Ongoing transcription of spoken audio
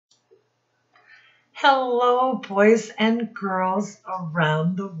Hello, boys and girls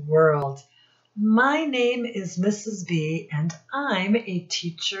around the world. My name is Mrs. B, and I'm a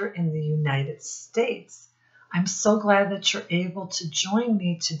teacher in the United States. I'm so glad that you're able to join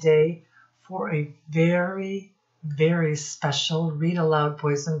me today for a very, very special Read Aloud,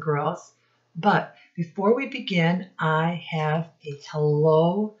 boys and girls. But before we begin, I have a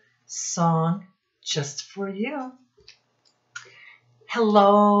hello song just for you.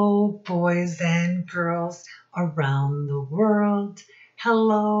 Hello, boys and girls around the world.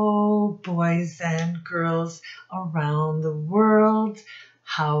 Hello, boys and girls around the world.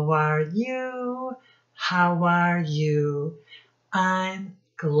 How are you? How are you? I'm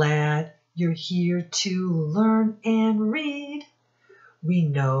glad you're here to learn and read. We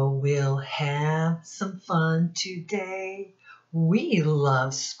know we'll have some fun today. We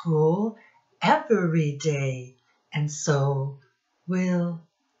love school every day, and so will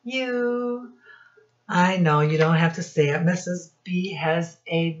you. I know you don't have to say it. Mrs. B has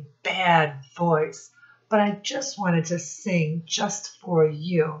a bad voice, but I just wanted to sing just for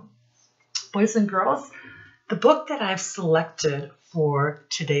you. Boys and girls, the book that I've selected for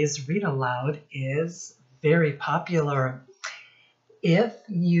today's Read Aloud is very popular. If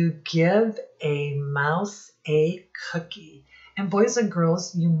You Give a Mouse a Cookie. And boys and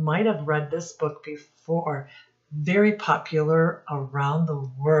girls, you might have read this book before. Very popular around the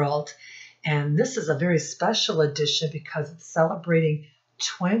world. And this is a very special edition because it's celebrating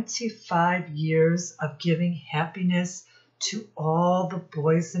 25 years of giving happiness to all the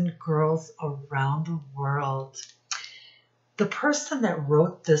boys and girls around the world. The person that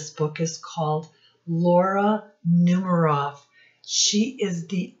wrote this book is called Laura Numeroff. She is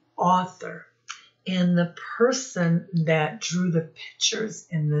the author. And the person that drew the pictures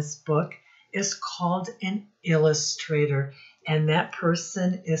in this book is called an illustrator, and that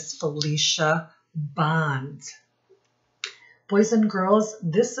person is Felicia Bond. Boys and girls,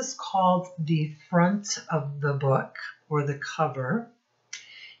 this is called the front of the book, or the cover.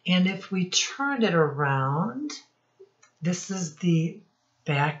 And if we turn it around, this is the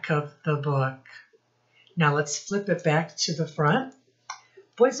back of the book. Now let's flip it back to the front.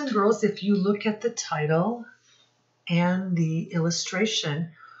 Boys and girls, if you look at the title and the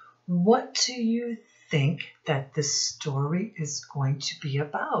illustration, what do you think that this story is going to be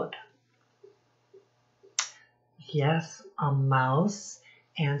about? Yes, a mouse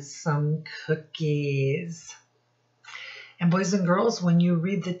and some cookies. And boys and girls, when you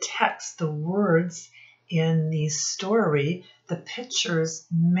read the text, the words in the story, the pictures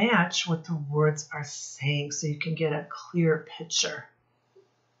match what the words are saying, so you can get a clear picture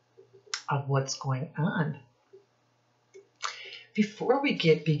of what's going on. Before we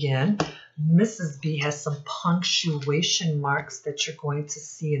begin, Mrs. B has some punctuation marks that you're going to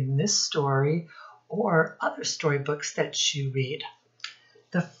see in this story or other storybooks that you read.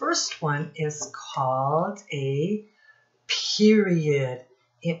 The first one is called a period.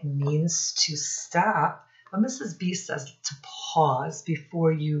 It means to stop, but Mrs. B says to pause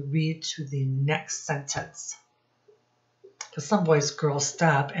before you read to the next sentence. Because some boys, girls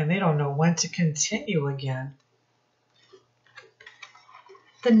stop and they don't know when to continue again.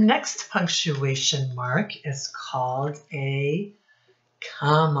 The next punctuation mark is called a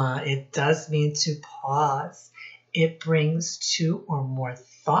comma. It does mean to pause. It brings two or more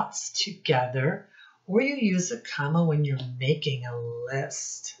thoughts together, or you use a comma when you're making a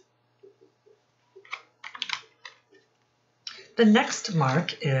list. The next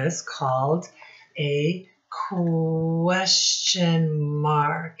mark is called a question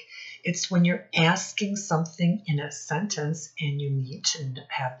mark. It's when you're asking something in a sentence and you need to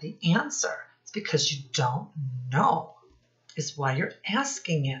have the answer. It's because you don't know is why you're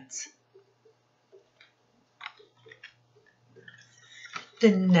asking it.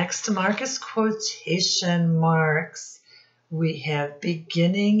 The next mark is quotation marks. We have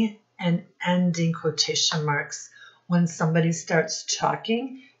beginning and ending quotation marks. When somebody starts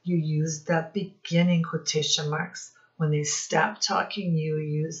talking, you use the beginning quotation marks. When they stop talking, you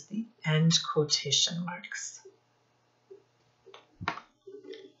use the end quotation marks.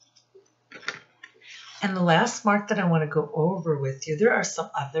 And the last mark that I want to go over with you, there are some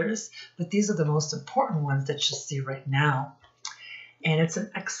others, but these are the most important ones that you'll see right now. And it's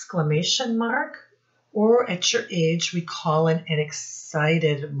an exclamation mark, or at your age, we call it an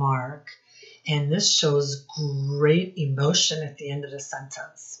excited mark. And this shows great emotion at the end of the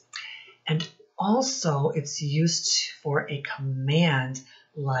sentence. And also, it's used for a command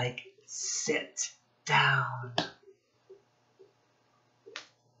like sit down.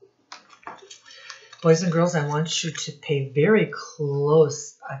 Boys and girls, I want you to pay very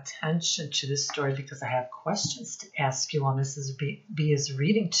close attention to this story because I have questions to ask you while Mrs. B is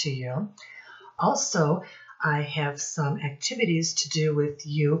reading to you. Also, I have some activities to do with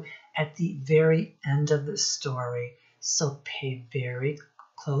you at the very end of the story. So pay very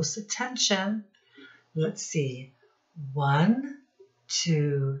close attention. Let's see. 1,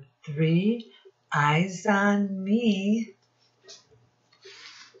 2, 3. Eyes on me.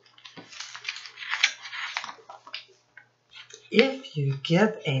 If you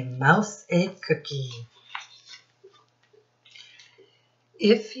give a mouse a cookie.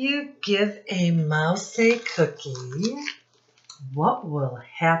 If you give a mouse a cookie, what will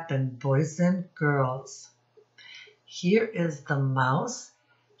happen, boys and girls? Here is the mouse.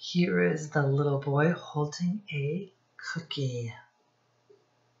 Here is the little boy holding a cookie.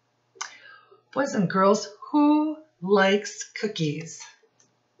 Boys and girls, who likes cookies?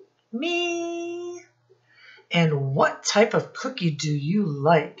 Me. And what type of cookie do you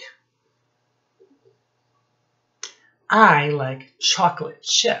like? I like chocolate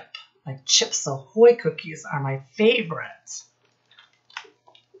chip. Like Chips Ahoy cookies are my favorite.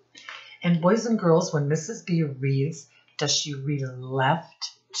 And boys and girls, when Mrs. B reads, does she read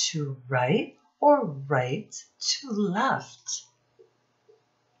left to right or right to left?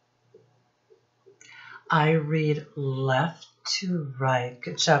 I read left to right.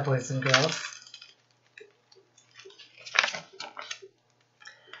 Good job, boys and girls.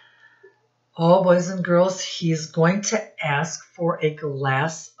 Oh, boys and girls, he's going to ask for a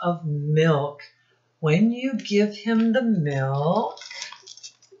glass of milk. When you give him the milk,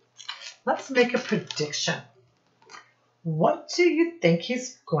 let's make a prediction. What do you think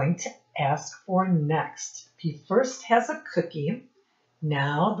he's going to ask for next? He first has a cookie.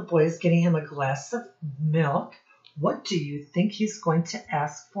 Now the boy is getting him a glass of milk. What do you think he's going to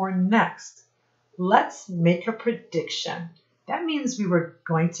ask for next? Let's make a prediction. That means we were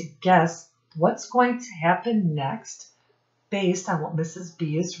going to guess what's going to happen next based on what Mrs.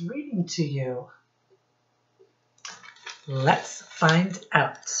 B is reading to you. Let's find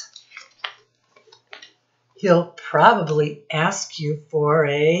out. He'll probably ask you for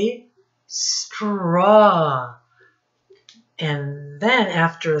a straw. And then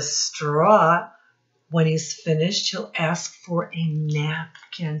after a straw, when he's finished, he'll ask for a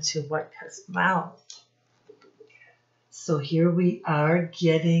napkin to wipe his mouth. So here we are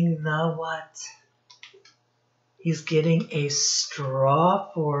getting the what? He's getting a straw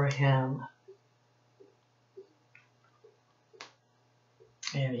for him.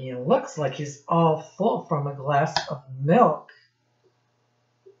 And he looks like he's all full from a glass of milk.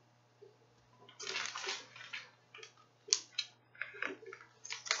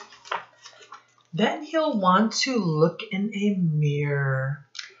 Then he'll want to look in a mirror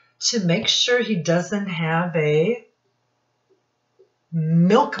to make sure he doesn't have a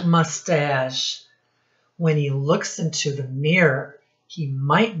milk mustache. When he looks into the mirror, he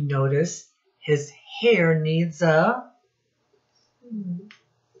might notice his hair needs a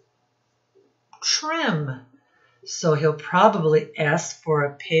trim. So he'll probably ask for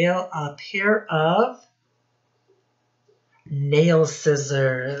a pair of nail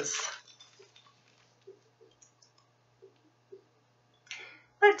scissors.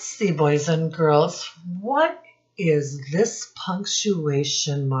 Let's see, boys and girls, what is this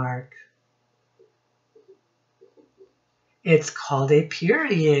punctuation mark? It's called a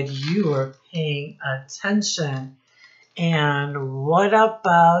period. You are paying attention. And what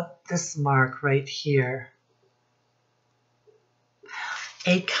about this mark right here?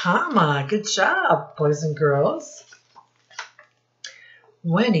 A comma. Good job, boys and girls.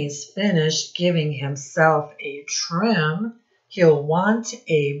 When he's finished giving himself a trim, he'll want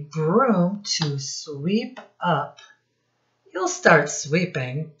a broom to sweep up. He'll start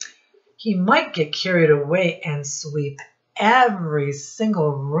sweeping. He might get carried away and sweep every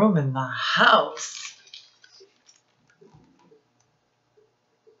single room in the house.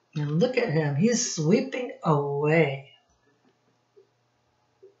 And look at him. He's sweeping away.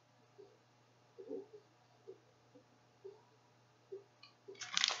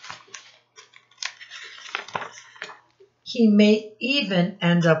 He may even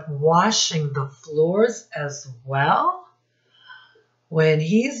end up washing the floors as well. When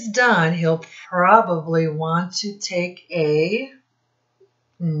he's done, he'll probably want to take a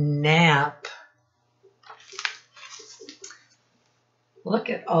nap. Look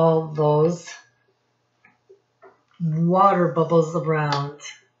at all those water bubbles around.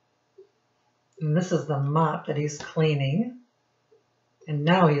 And this is the mop that he's cleaning. And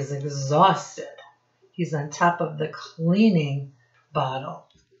now he's exhausted. He's on top of the cleaning bottle.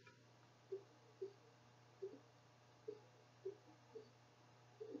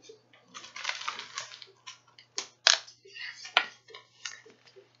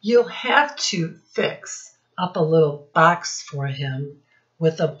 You'll have to fix up a little box for him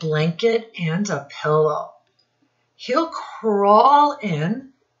with a blanket and a pillow. He'll crawl in,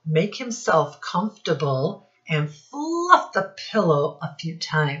 make himself comfortable, and fluff the pillow a few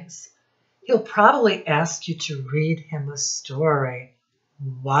times. He'll probably ask you to read him a story.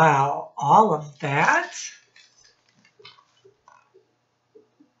 Wow, all of that?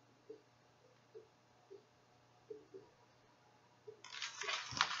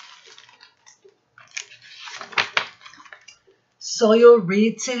 So you'll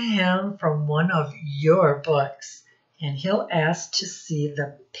read to him from one of your books, and he'll ask to see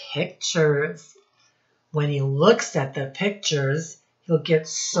the pictures. When he looks at the pictures, he'll get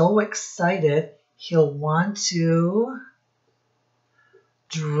so excited, he'll want to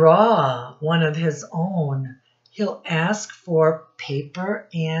draw one of his own. He'll ask for paper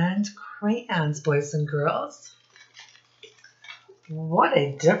and crayons, boys and girls. What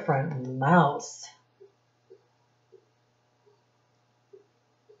a different mouse.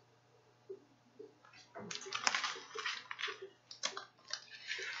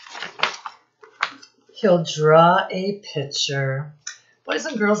 He'll draw a picture. Boys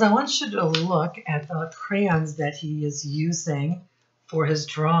and girls, I want you to look at the crayons that he is using for his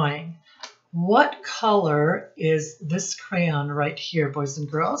drawing. What color is this crayon right here, boys and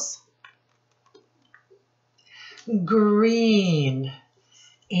girls? Green.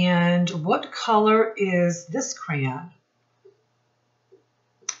 And what color is this crayon?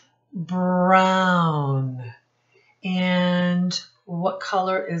 Brown. And what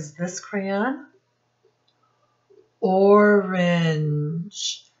color is this crayon?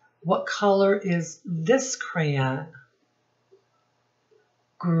 Orange. What color is this crayon?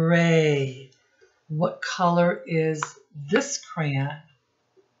 Gray. What color is this crayon?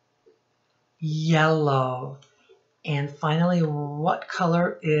 Yellow. And finally, what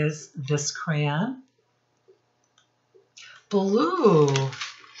color is this crayon? Blue.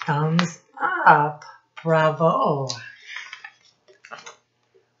 Thumbs up. Bravo.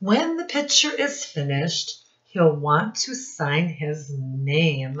 When the picture is finished, he'll want to sign his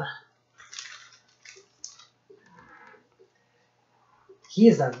name.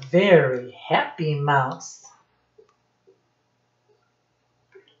 He's a very happy mouse.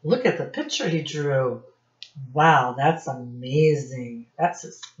 Look at the picture he drew. Wow, that's amazing. That's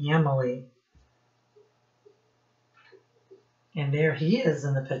his family. And there he is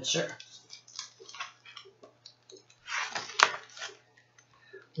in the picture.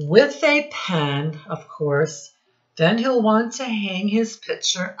 With a pen, of course, then he'll want to hang his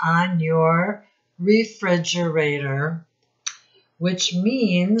picture on your refrigerator, which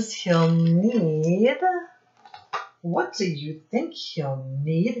means he'll need, what do you think he'll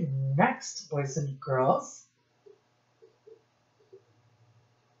need next, boys and girls?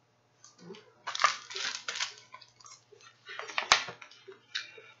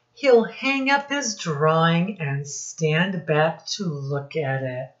 He'll hang up his drawing and stand back to look at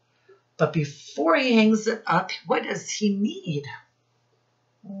it. But before he hangs it up, what does he need?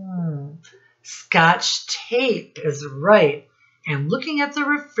 Scotch tape is right. And looking at the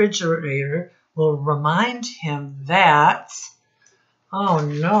refrigerator will remind him that, oh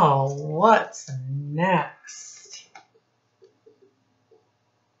no, what's next?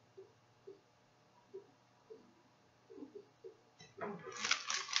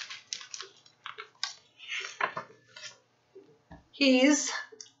 He's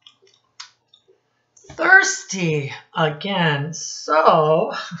thirsty again.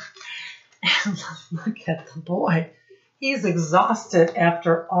 So, look at the boy. He's exhausted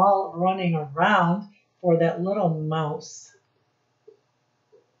after all running around for that little mouse.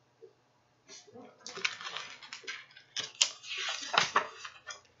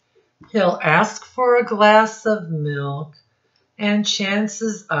 He'll ask for a glass of milk, and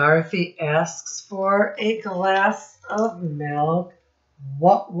chances are if he asks for a glass of milk,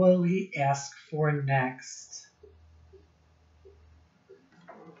 what will he ask for next?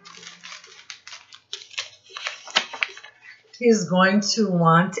 He's going to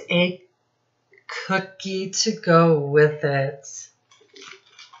want a cookie to go with it.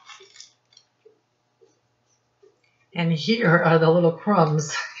 And here are the little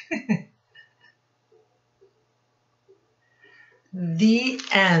crumbs. The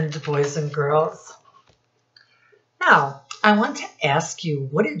end, boys and girls. Now, I want to ask you,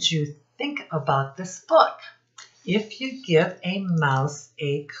 what did you think about this book? If you give a mouse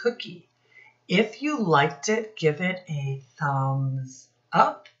a cookie, if you liked it, give it a thumbs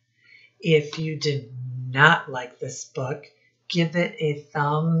up. If you did not like this book, give it a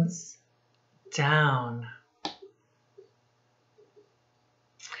thumbs down.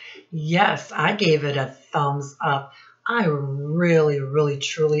 Yes, I gave it a thumbs up. I really,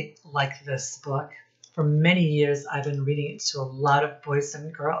 truly like this book. For many years, I've been reading it to a lot of boys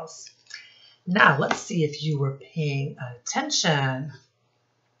and girls. Now, let's see if you were paying attention.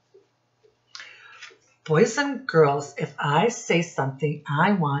 Boys and girls, if I say something,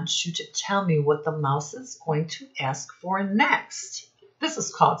 I want you to tell me what the mouse is going to ask for next. This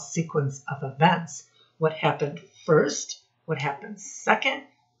is called sequence of events. What happened first, what happened second,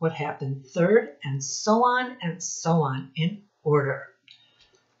 what happened third, and so on in order.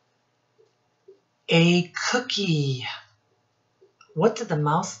 A cookie. What did the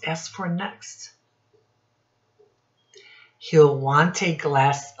mouse ask for next? He'll want a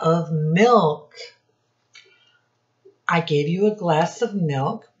glass of milk. I gave you a glass of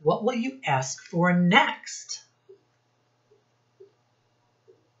milk. What will you ask for next?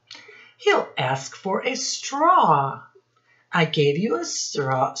 He'll ask for a straw. I gave you a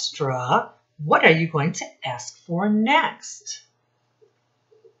straw. What are you going to ask for next?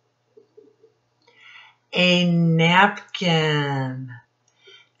 A napkin.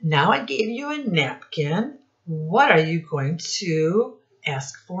 Now I gave you a napkin. What are you going to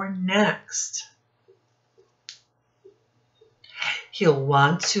ask for next? He'll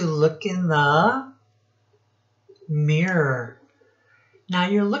want to look in the mirror. Now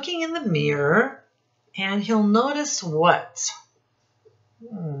you're looking in the mirror and he'll notice what?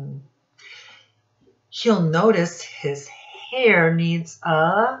 He'll notice his hair needs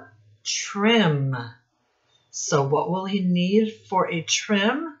a trim. So what will he need for a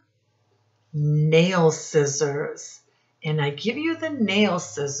trim? Nail scissors. And I give you the nail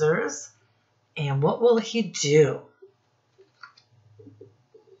scissors. And what will he do?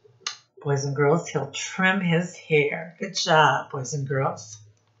 Boys and girls, he'll trim his hair. Good job, boys and girls.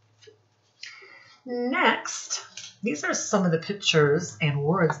 Next, these are some of the pictures and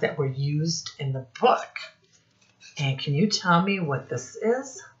words that were used in the book. And can you tell me what this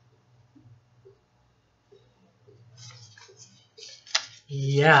is?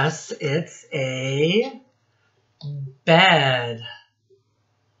 Yes, it's a bed.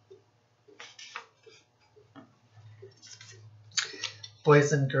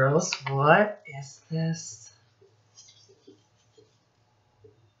 Boys and girls, what is this?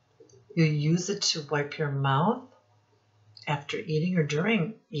 You use it to wipe your mouth after eating or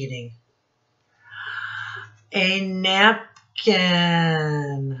during eating. A napkin.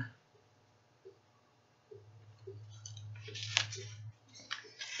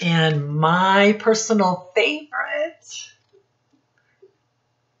 And my personal favorite,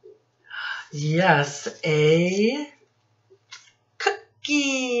 yes, a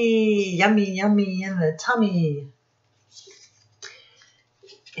cookie. Yummy, yummy in the tummy.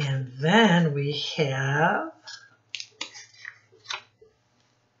 And then we have,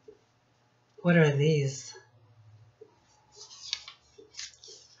 what are these?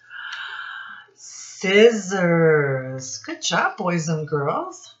 Scissors. Good job, boys and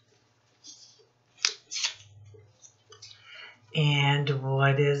girls. And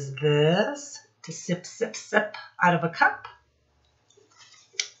what is this? To sip, sip, sip out of a cup.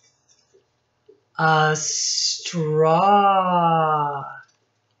 A straw.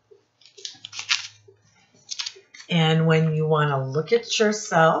 And when you want to look at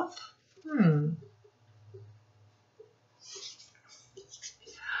yourself,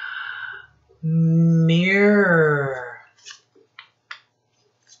 mirror.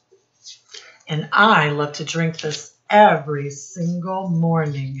 And I love to drink this every single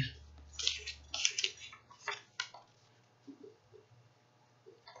morning.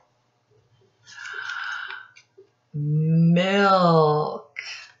 Milk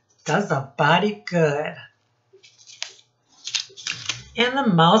does the body good. And the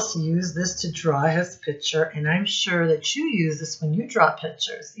mouse used this to draw his picture, and I'm sure that you use this when you draw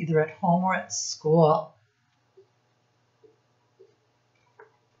pictures, either at home or at school.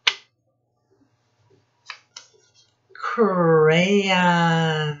 Crayons.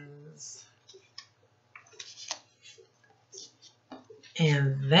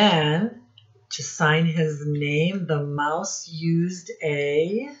 And then, to sign his name, the mouse used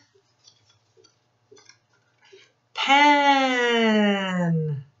a pen.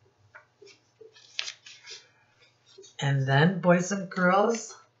 And then, boys and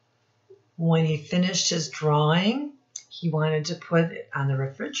girls, when he finished his drawing, he wanted to put it on the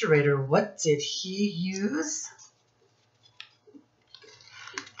refrigerator. What did he use?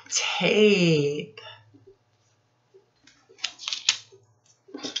 Tape.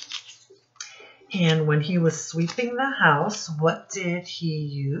 And when he was sweeping the house, what did he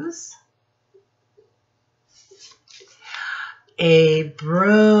use? A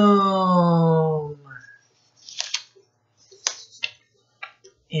broom.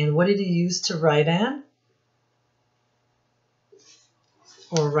 And what did he use to write on?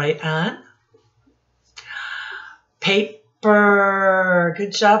 Or write on? Paper.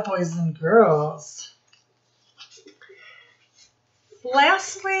 Good job, boys and girls.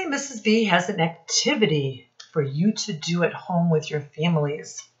 Lastly, Mrs. B has an activity for you to do at home with your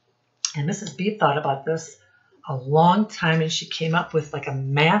families. And Mrs. B thought about this a long time, and she came up with like a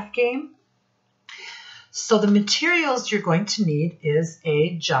math game. So the materials you're going to need is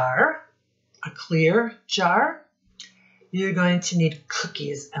a jar, a clear jar. You're going to need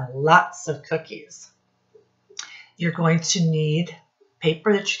cookies, and lots of cookies. You're going to need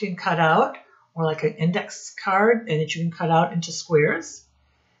paper that you can cut out, or like an index card, and that you can cut out into squares.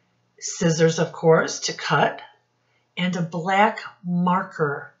 Scissors, of course, to cut, and a black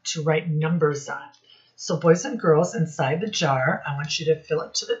marker to write numbers on. So boys and girls, inside the jar, I want you to fill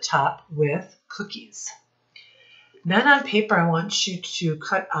it to the top with cookies. Then on paper, I want you to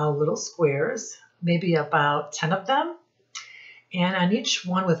cut out little squares, maybe about 10 of them. And on each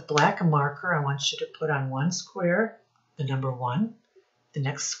one with black marker, I want you to put on one square the number 1, the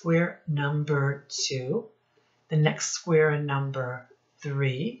next square number 2, the next square number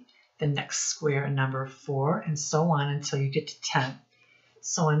 3, the next square number 4, and so on until you get to 10.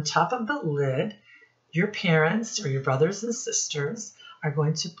 So on top of the lid, your parents or your brothers and sisters are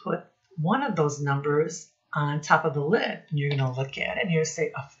going to put one of those numbers on top of the lid. And you're going to look at it and you're going to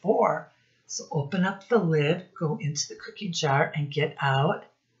say a 4. So open up the lid, go into the cookie jar, and get out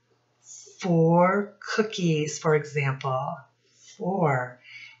 4 cookies, for example. 4.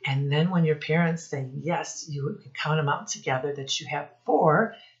 And then when your parents say yes, you can count them out together that you have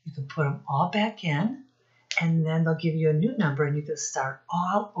 4. You can put them all back in, and then they'll give you a new number, and you can start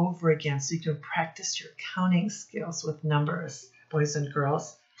all over again so you can practice your counting skills with numbers, boys and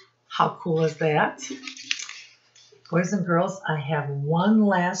girls. How cool is that? Boys and girls, I have one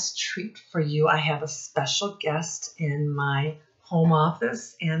last treat for you. I have a special guest in my home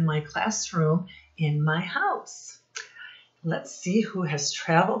office and my classroom in my house. Let's see who has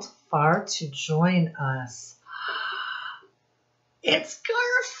traveled far to join us. It's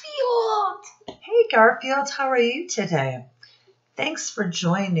Garfield. Hey Garfield, how are you today? Thanks for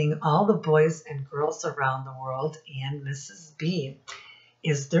joining all the boys and girls around the world and Mrs. B.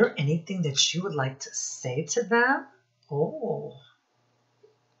 Is there anything that you would like to say to them? Oh.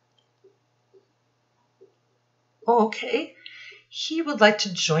 Okay. He would like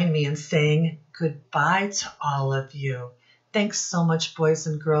to join me in saying goodbye to all of you. Thanks so much, boys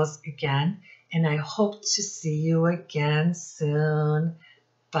and girls, again. And I hope to see you again soon.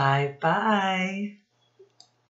 Bye-bye.